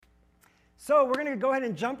So we're going to go ahead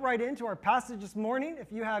and jump right into our passage this morning.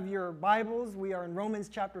 If you have your Bibles, we are in Romans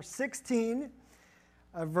chapter 16,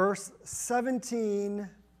 verse 17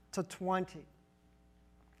 to 20.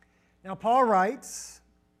 Now Paul writes,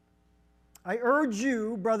 I urge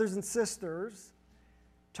you, brothers and sisters,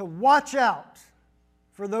 to watch out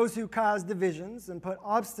for those who cause divisions and put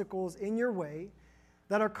obstacles in your way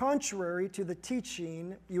that are contrary to the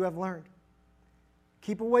teaching you have learned.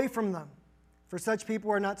 Keep away from them. For such people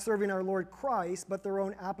are not serving our Lord Christ, but their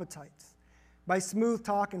own appetites. By smooth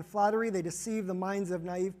talk and flattery, they deceive the minds of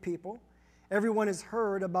naive people. Everyone has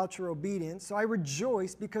heard about your obedience, so I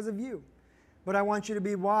rejoice because of you. But I want you to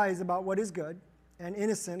be wise about what is good and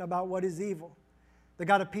innocent about what is evil. The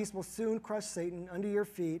God of peace will soon crush Satan under your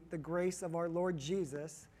feet. The grace of our Lord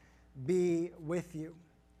Jesus be with you.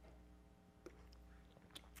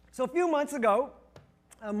 So a few months ago,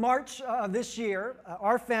 March of this year,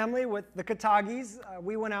 our family with the Katagis,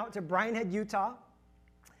 we went out to Brian Head, Utah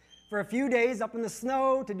for a few days up in the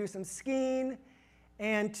snow to do some skiing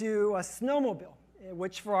and to snowmobile,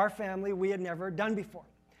 which for our family we had never done before.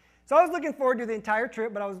 So I was looking forward to the entire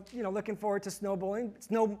trip, but I was looking forward to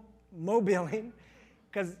snowmobiling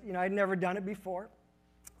because I'd never done it before.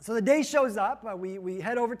 So the day shows up, we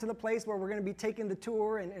head over to the place where we're going to be taking the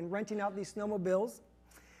tour and renting out these snowmobiles.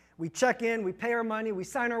 We check in, we pay our money, we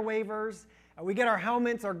sign our waivers, we get our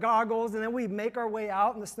helmets, our goggles, and then we make our way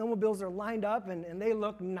out, and the snowmobiles are lined up, and they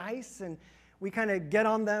look nice, and we kind of get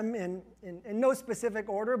on them in no specific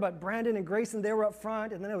order, but Brandon and Grayson, they were up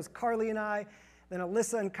front, and then it was Carly and I, then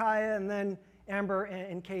Alyssa and Kaya, and then Amber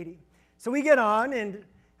and Katie. So we get on, and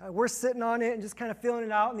we're sitting on it and just kind of feeling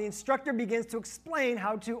it out, and the instructor begins to explain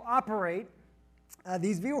how to operate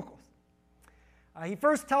these vehicles. He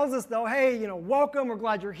first tells us, though, hey, welcome, we're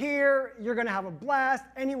glad you're here, you're going to have a blast,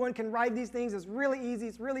 anyone can ride these things, it's really easy,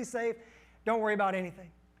 it's really safe, don't worry about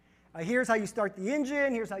anything. Here's how you start the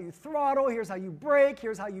engine, here's how you throttle, here's how you brake,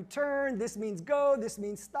 here's how you turn, this means go, this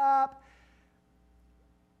means stop.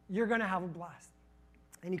 You're going to have a blast.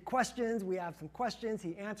 Any questions? We have some questions,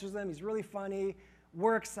 he answers them, he's really funny,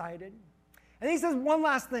 we're excited. And he says one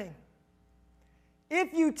last thing.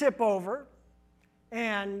 If you tip over,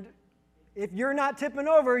 and if you're not tipping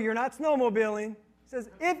over, you're not snowmobiling. He says,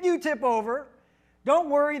 if you tip over, don't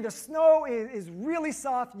worry, the snow is really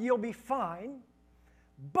soft, you'll be fine.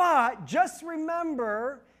 But just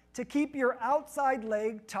remember to keep your outside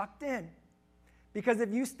leg tucked in. Because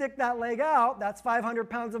if you stick that leg out, that's 500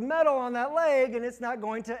 pounds of metal on that leg, and it's not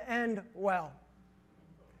going to end well.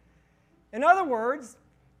 In other words,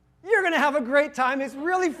 you're going to have a great time, it's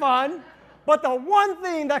really fun. But the one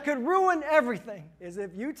thing that could ruin everything is if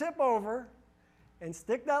you tip over and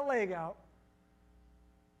stick that leg out,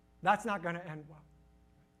 that's not going to end well.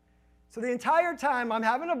 So the entire time I'm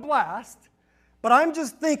having a blast, but I'm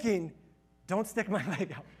just thinking, don't stick my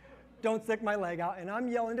leg out. Don't stick my leg out. And I'm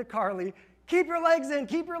yelling to Carly, keep your legs in,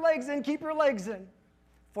 keep your legs in, keep your legs in.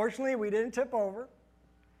 Fortunately, we didn't tip over,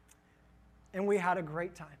 and we had a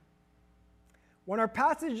great time. When our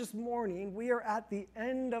passage this morning, we are at the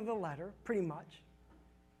end of the letter, pretty much,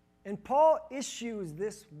 and Paul issues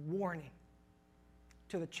this warning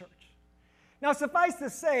to the church. Now, suffice to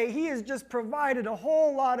say, he has just provided a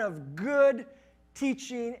whole lot of good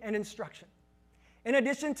teaching and instruction. In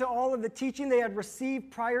addition to all of the teaching they had received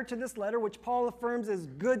prior to this letter, which Paul affirms is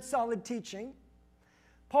good, solid teaching,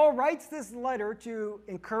 Paul writes this letter to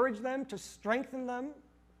encourage them, to strengthen them,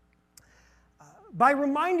 by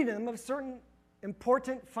reminding them of certain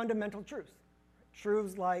important fundamental truths.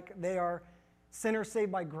 Truths like they are sinners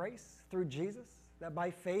saved by grace through Jesus, that by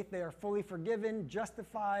faith they are fully forgiven,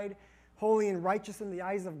 justified, holy and righteous in the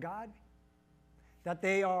eyes of God, that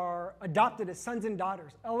they are adopted as sons and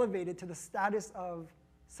daughters, elevated to the status of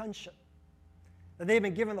sonship, that they have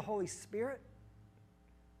been given the Holy Spirit,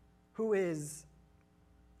 who is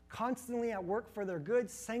constantly at work for their good,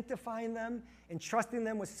 sanctifying them, entrusting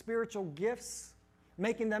them with spiritual gifts,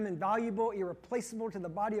 making them invaluable, irreplaceable to the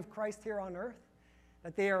body of Christ here on earth,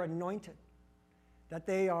 that they are anointed, that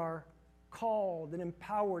they are called and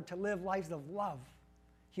empowered to live lives of love,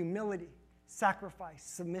 humility, sacrifice,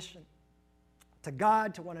 submission to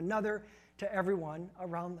God, to one another, to everyone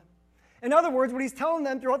around them. In other words, what he's telling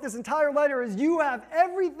them throughout this entire letter is you have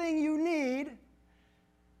everything you need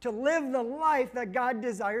to live the life that God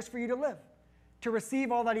desires for you to live, to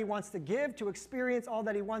receive all that he wants to give, to experience all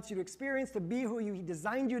that he wants you to experience, to be who he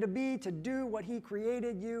designed you to be, to do what he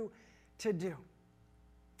created you to do.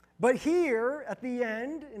 But here, at the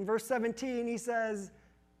end, in verse 17, he says,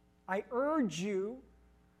 I urge you,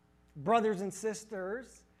 brothers and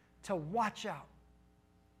sisters, to watch out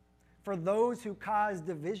for those who cause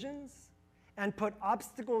divisions and put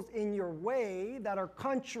obstacles in your way that are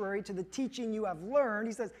contrary to the teaching you have learned,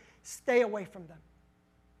 he says, stay away from them.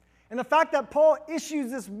 And the fact that Paul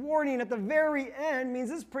issues this warning at the very end means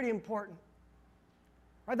this is pretty important.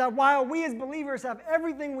 Right? That while we as believers have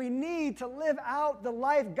everything we need to live out the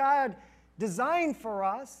life God designed for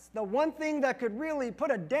us, the one thing that could really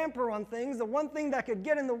put a damper on things, the one thing that could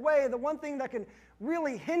get in the way, the one thing that can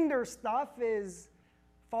really hinder stuff is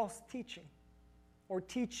false teaching, or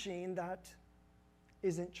teaching that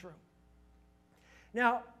isn't true.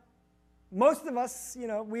 Now, most of us,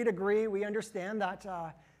 we'd agree, we understand that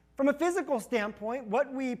from a physical standpoint,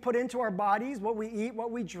 what we put into our bodies, what we eat,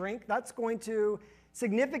 what we drink, that's going to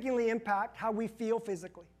significantly impact how we feel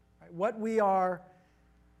physically, right? What we are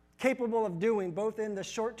capable of doing, both in the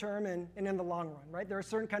short term and in the long run, right? There are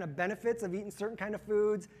certain kind of benefits of eating certain kind of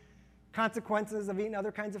foods, consequences of eating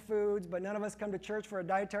other kinds of foods, but none of us come to church for a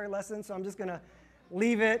dietary lesson, so I'm just going to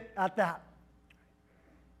leave it at that.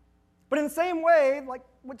 But in the same way, like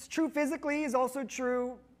what's true physically is also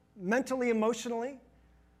true mentally, emotionally,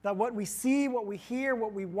 that what we see, what we hear,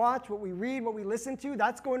 what we watch, what we read, what we listen to,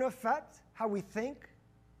 that's going to affect how we think,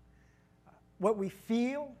 what we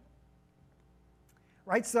feel,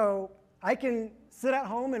 right? So I can sit at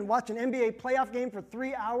home and watch an NBA playoff game for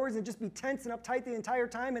 3 hours and just be tense and uptight the entire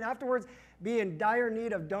time, and afterwards be in dire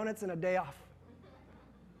need of donuts and a day off.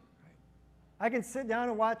 I can sit down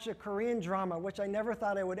and watch a Korean drama, which I never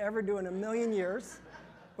thought I would ever do in a million years,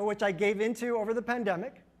 but which I gave into over the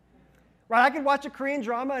pandemic. Right? I could watch a Korean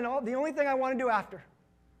drama, and the only thing I want to do after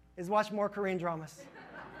is watch more Korean dramas.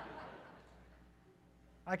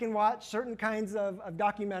 I can watch certain kinds of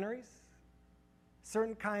documentaries,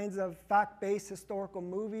 certain kinds of fact-based historical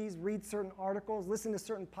movies, read certain articles, listen to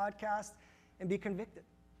certain podcasts, and be convicted.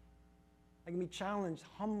 I can be challenged,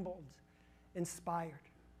 humbled, inspired.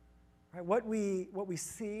 Right? What we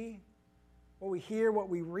see, what we hear, what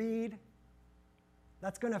we read,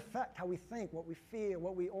 that's going to affect how we think, what we feel,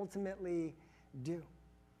 what we ultimately do.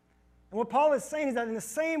 And what Paul is saying is that in the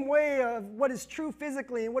same way of what is true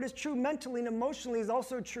physically and what is true mentally and emotionally is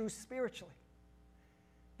also true spiritually.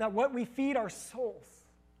 That what we feed our souls,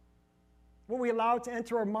 what we allow to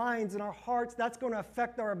enter our minds and our hearts, that's going to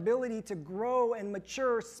affect our ability to grow and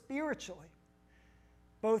mature spiritually,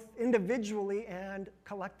 both individually and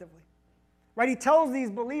collectively. Right? He tells these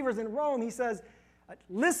believers in Rome, he says,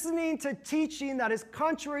 listening to teaching that is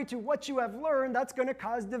contrary to what you have learned, that's going to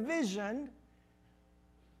cause division,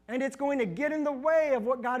 and it's going to get in the way of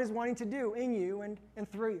what God is wanting to do in you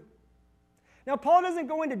and through you. Now, Paul doesn't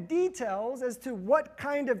go into details as to what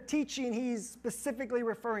kind of teaching he's specifically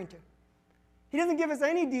referring to. He doesn't give us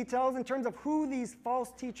any details in terms of who these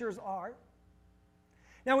false teachers are.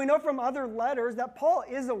 Now, we know from other letters that Paul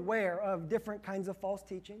is aware of different kinds of false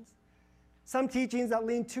teachings. Some teachings that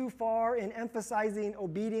lean too far in emphasizing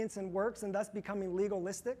obedience and works and thus becoming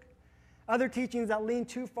legalistic. Other teachings that lean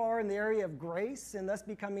too far in the area of grace and thus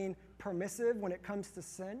becoming permissive when it comes to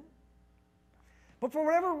sin. But for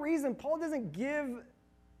whatever reason, Paul doesn't give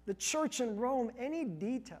the church in Rome any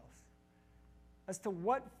details as to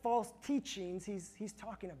what false teachings he's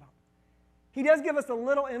talking about. He does give us a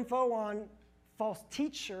little info on false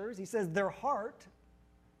teachers. He says their heart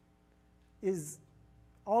is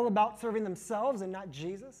all about serving themselves and not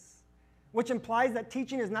Jesus, which implies that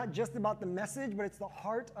teaching is not just about the message, but it's the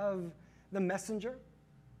heart of the messenger.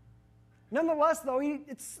 Nonetheless, though,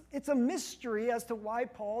 it's a mystery as to why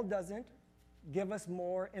Paul doesn't give us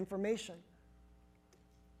more information.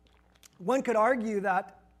 One could argue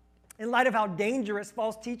that in light of how dangerous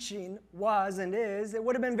false teaching was and is, it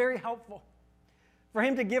would have been very helpful for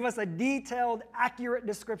him to give us a detailed, accurate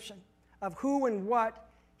description of who and what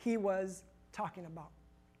he was talking about.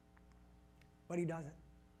 But he doesn't.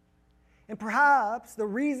 And perhaps the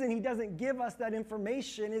reason he doesn't give us that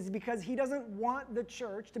information is because he doesn't want the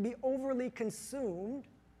church to be overly consumed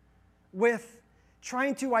with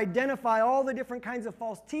trying to identify all the different kinds of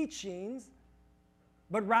false teachings,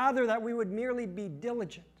 but rather that we would merely be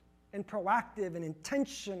diligent and proactive and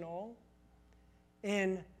intentional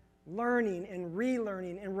in learning and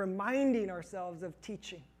relearning and reminding ourselves of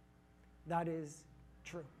teaching that is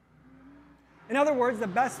true. In other words, the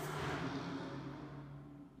best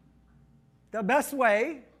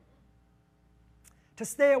way to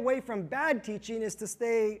stay away from bad teaching is to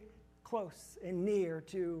stay close and near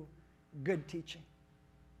to good teaching.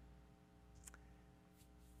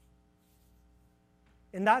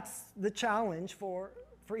 And that's the challenge for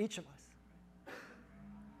each of us,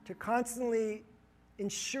 to constantly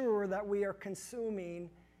ensure that we are consuming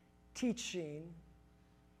teaching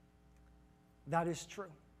that is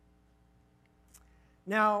true.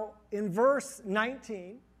 Now, in verse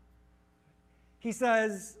 19, he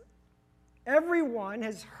says, everyone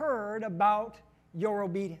has heard about your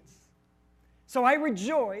obedience. So I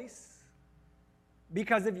rejoice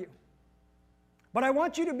because of you. But I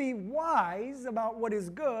want you to be wise about what is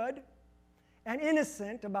good and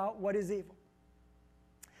innocent about what is evil.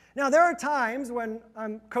 Now, there are times when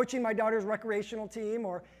I'm coaching my daughter's recreational team,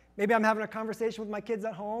 or maybe I'm having a conversation with my kids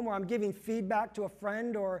at home, or I'm giving feedback to a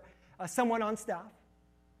friend or someone on staff,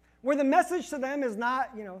 where the message to them is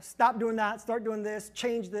not, stop doing that, start doing this,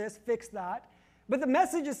 change this, fix that. But the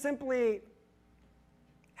message is simply,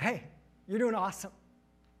 hey, you're doing awesome.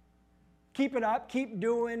 Keep it up. Keep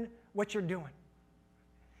doing what you're doing.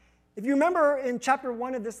 If you remember in chapter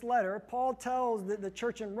 1 of this letter, Paul tells the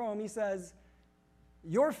church in Rome, he says,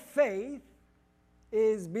 your faith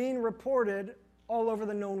is being reported all over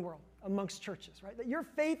the known world amongst churches, right? That your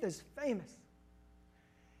faith is famous.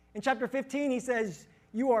 In chapter 15, he says,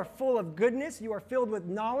 you are full of goodness, you are filled with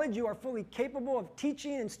knowledge, you are fully capable of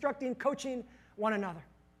teaching, instructing, coaching one another.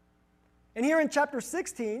 And here in chapter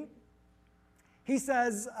 16, he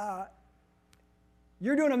says,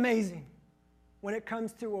 you're doing amazing when it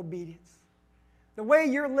comes to obedience. The way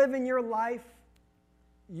you're living your life,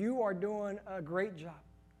 you are doing a great job.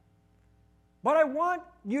 But I want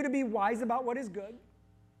you to be wise about what is good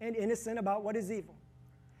and innocent about what is evil.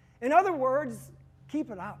 In other words, keep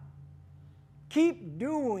it up. Keep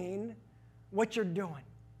doing what you're doing.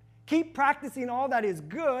 Keep practicing all that is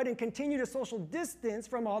good and continue to social distance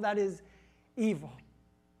from all that is evil.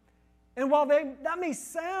 And while that may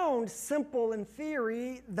sound simple in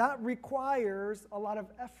theory, that requires a lot of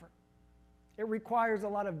effort. It requires a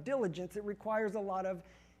lot of diligence. It requires a lot of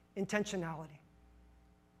intentionality.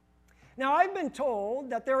 Now, I've been told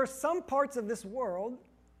that there are some parts of this world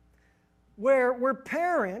where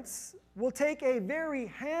parents will take a very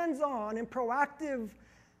hands-on and proactive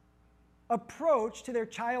approach to their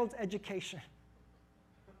child's education.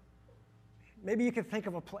 Maybe you can think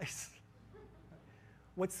of a place.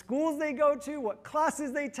 What schools they go to, what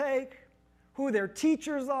classes they take, who their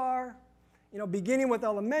teachers are, beginning with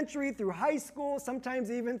elementary through high school,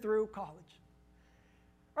 sometimes even through college.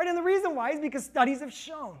 Right? And the reason why is because studies have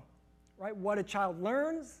shown, right, what a child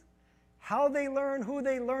learns, how they learn, who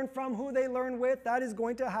they learn from, who they learn with, that is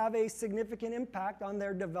going to have a significant impact on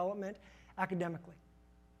their development academically.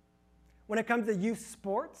 When it comes to youth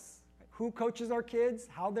sports, who coaches our kids,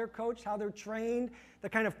 how they're coached, how they're trained, the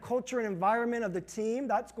kind of culture and environment of the team,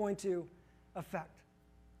 that's going to affect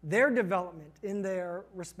their development in their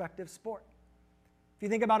respective sport. If you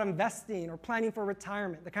think about investing or planning for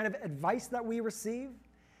retirement, the kind of advice that we receive,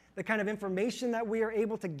 the kind of information that we are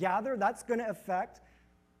able to gather, that's going to affect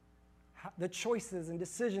the choices and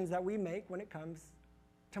decisions that we make when it comes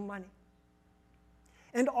to money.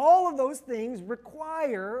 And all of those things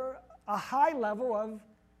require a high level of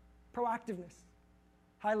proactiveness,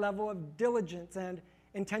 high level of diligence and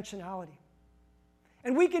intentionality.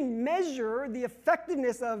 And we can measure the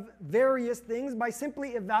effectiveness of various things by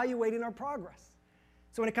simply evaluating our progress.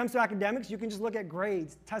 So when it comes to academics, you can just look at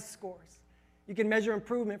grades, test scores. You can measure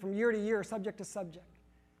improvement from year to year, subject to subject.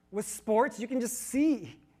 With sports, you can just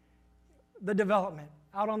see the development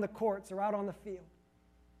out on the courts or out on the field.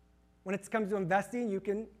 When it comes to investing, you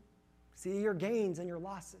can see your gains and your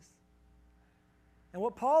losses. And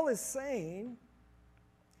what Paul is saying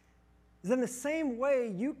is in the same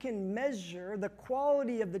way you can measure the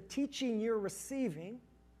quality of the teaching you're receiving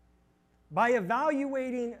by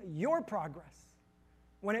evaluating your progress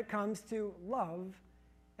when it comes to love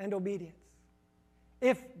and obedience.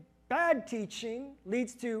 If bad teaching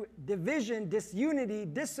leads to division, disunity,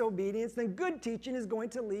 disobedience, then good teaching is going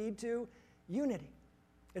to lead to unity.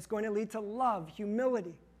 It's going to lead to love,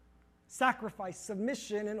 humility, sacrifice,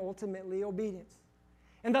 submission, and ultimately obedience.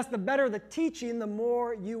 And thus, the better the teaching, the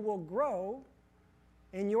more you will grow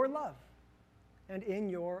in your love and in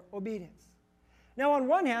your obedience. Now, on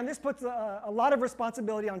one hand, this puts a lot of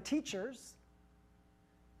responsibility on teachers.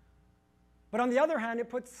 But on the other hand, it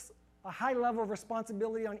puts a high level of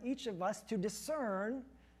responsibility on each of us to discern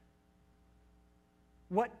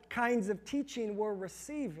what kinds of teaching we're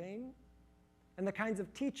receiving and the kinds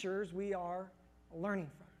of teachers we are learning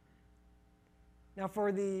from. Now,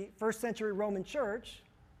 for the first century Roman church,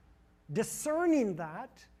 discerning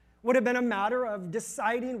that would have been a matter of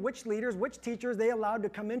deciding which leaders, which teachers they allowed to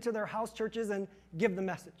come into their house churches and give the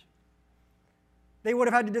message. They would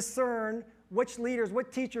have had to discern which leaders,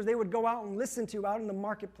 what teachers they would go out and listen to out in the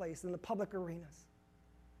marketplace, in the public arenas.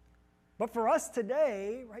 But for us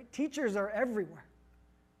today, right, teachers are everywhere.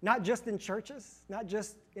 Not just in churches, not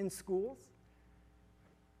just in schools.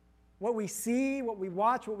 What we see, what we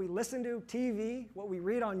watch, what we listen to, TV, what we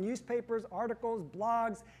read on newspapers, articles,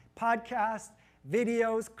 blogs, podcasts,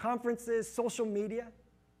 videos, conferences, social media.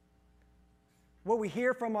 What we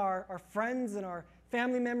hear from our friends and our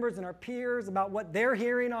family members and our peers about what they're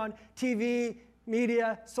hearing on TV,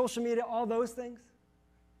 media, social media, all those things.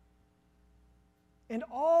 And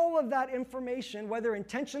all of that information, whether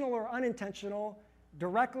intentional or unintentional,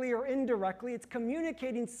 directly or indirectly, it's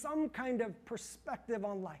communicating some kind of perspective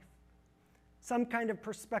on life, some kind of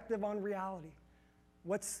perspective on reality.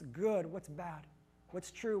 What's good, what's bad,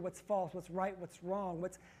 what's true, what's false, what's right, what's wrong,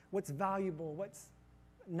 what's valuable, what's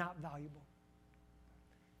not valuable.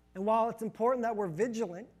 And while it's important that we're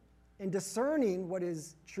vigilant in discerning what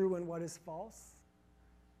is true and what is false,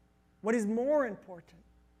 what is more important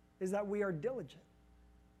is that we are diligent,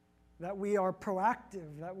 that we are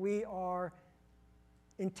proactive, that we are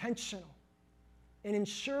intentional in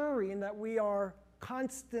ensuring that we are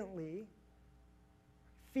constantly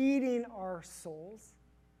feeding our souls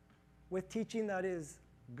with teaching that is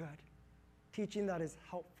good, teaching that is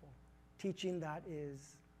helpful, teaching that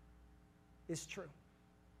is true.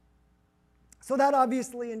 So that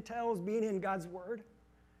obviously entails being in God's Word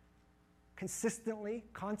consistently,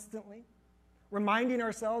 constantly, reminding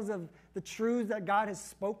ourselves of the truths that God has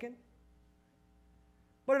spoken.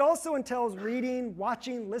 But it also entails reading,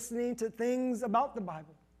 watching, listening to things about the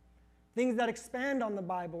Bible, things that expand on the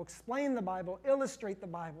Bible, explain the Bible, illustrate the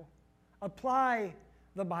Bible, apply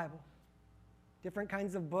the Bible. Different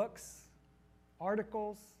kinds of books,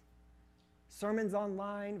 articles, sermons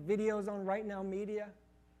online, videos on Right Now Media,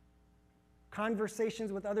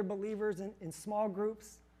 conversations with other believers in small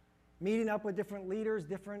groups, meeting up with different leaders,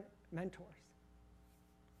 different mentors.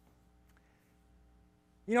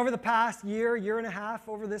 You know, over the past year and a half,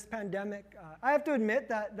 over this pandemic, I have to admit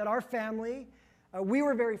that our family, we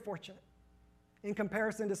were very fortunate in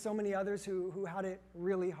comparison to so many others who had it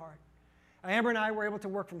really hard. Amber and I were able to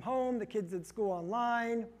work from home, the kids did school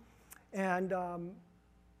online, and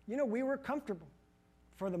you know, we were comfortable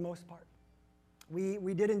for the most part.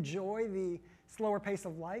 We did enjoy the slower pace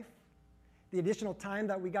of life, the additional time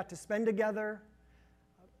that we got to spend together,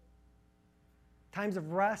 times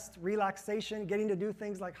of rest, relaxation, getting to do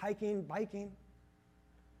things like hiking, biking.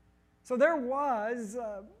 So there was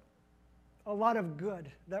a lot of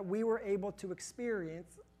good that we were able to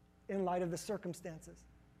experience in light of the circumstances.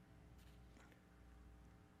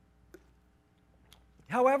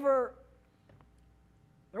 However,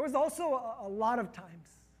 there was also a lot of times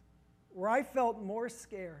where I felt more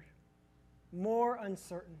scared, more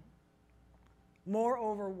uncertain, more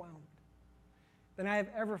overwhelmed than I have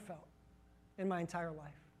ever felt in my entire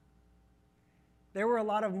life. There were a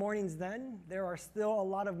lot of mornings then, there are still a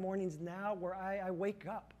lot of mornings now where I wake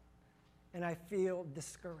up and I feel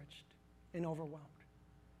discouraged and overwhelmed.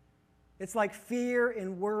 It's like fear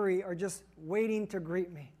and worry are just waiting to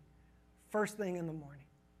greet me first thing in the morning.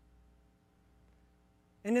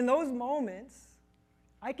 And in those moments,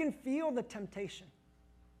 I can feel the temptation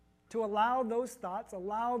to allow those thoughts,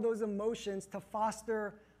 allow those emotions to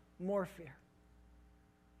foster more fear,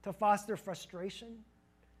 to foster frustration,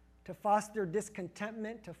 to foster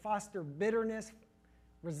discontentment, to foster bitterness,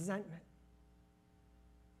 resentment.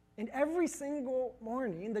 And every single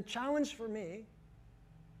morning, the challenge for me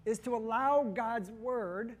is to allow God's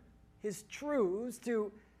Word, His truths,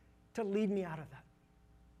 to lead me out of that.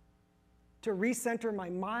 To recenter my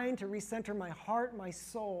mind, to recenter my heart, my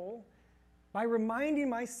soul, by reminding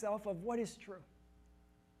myself of what is true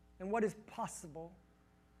and what is possible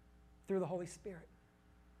through the Holy Spirit.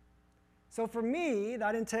 So for me,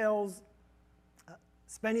 that entails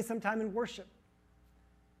spending some time in worship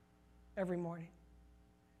every morning.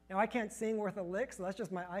 Now, I can't sing worth a lick, so that's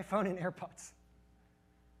just my iPhone and AirPods.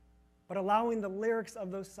 But allowing the lyrics of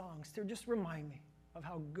those songs to just remind me of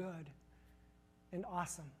how good and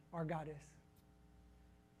awesome our God is.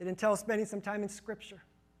 It entails spending some time in Scripture.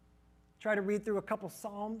 Try to read through a couple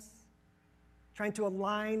Psalms, trying to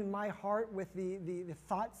align my heart with the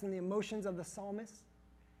thoughts and the emotions of the psalmist.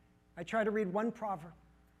 I try to read one proverb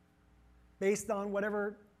based on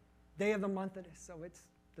whatever day of the month it is. So it's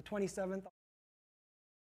the 27th.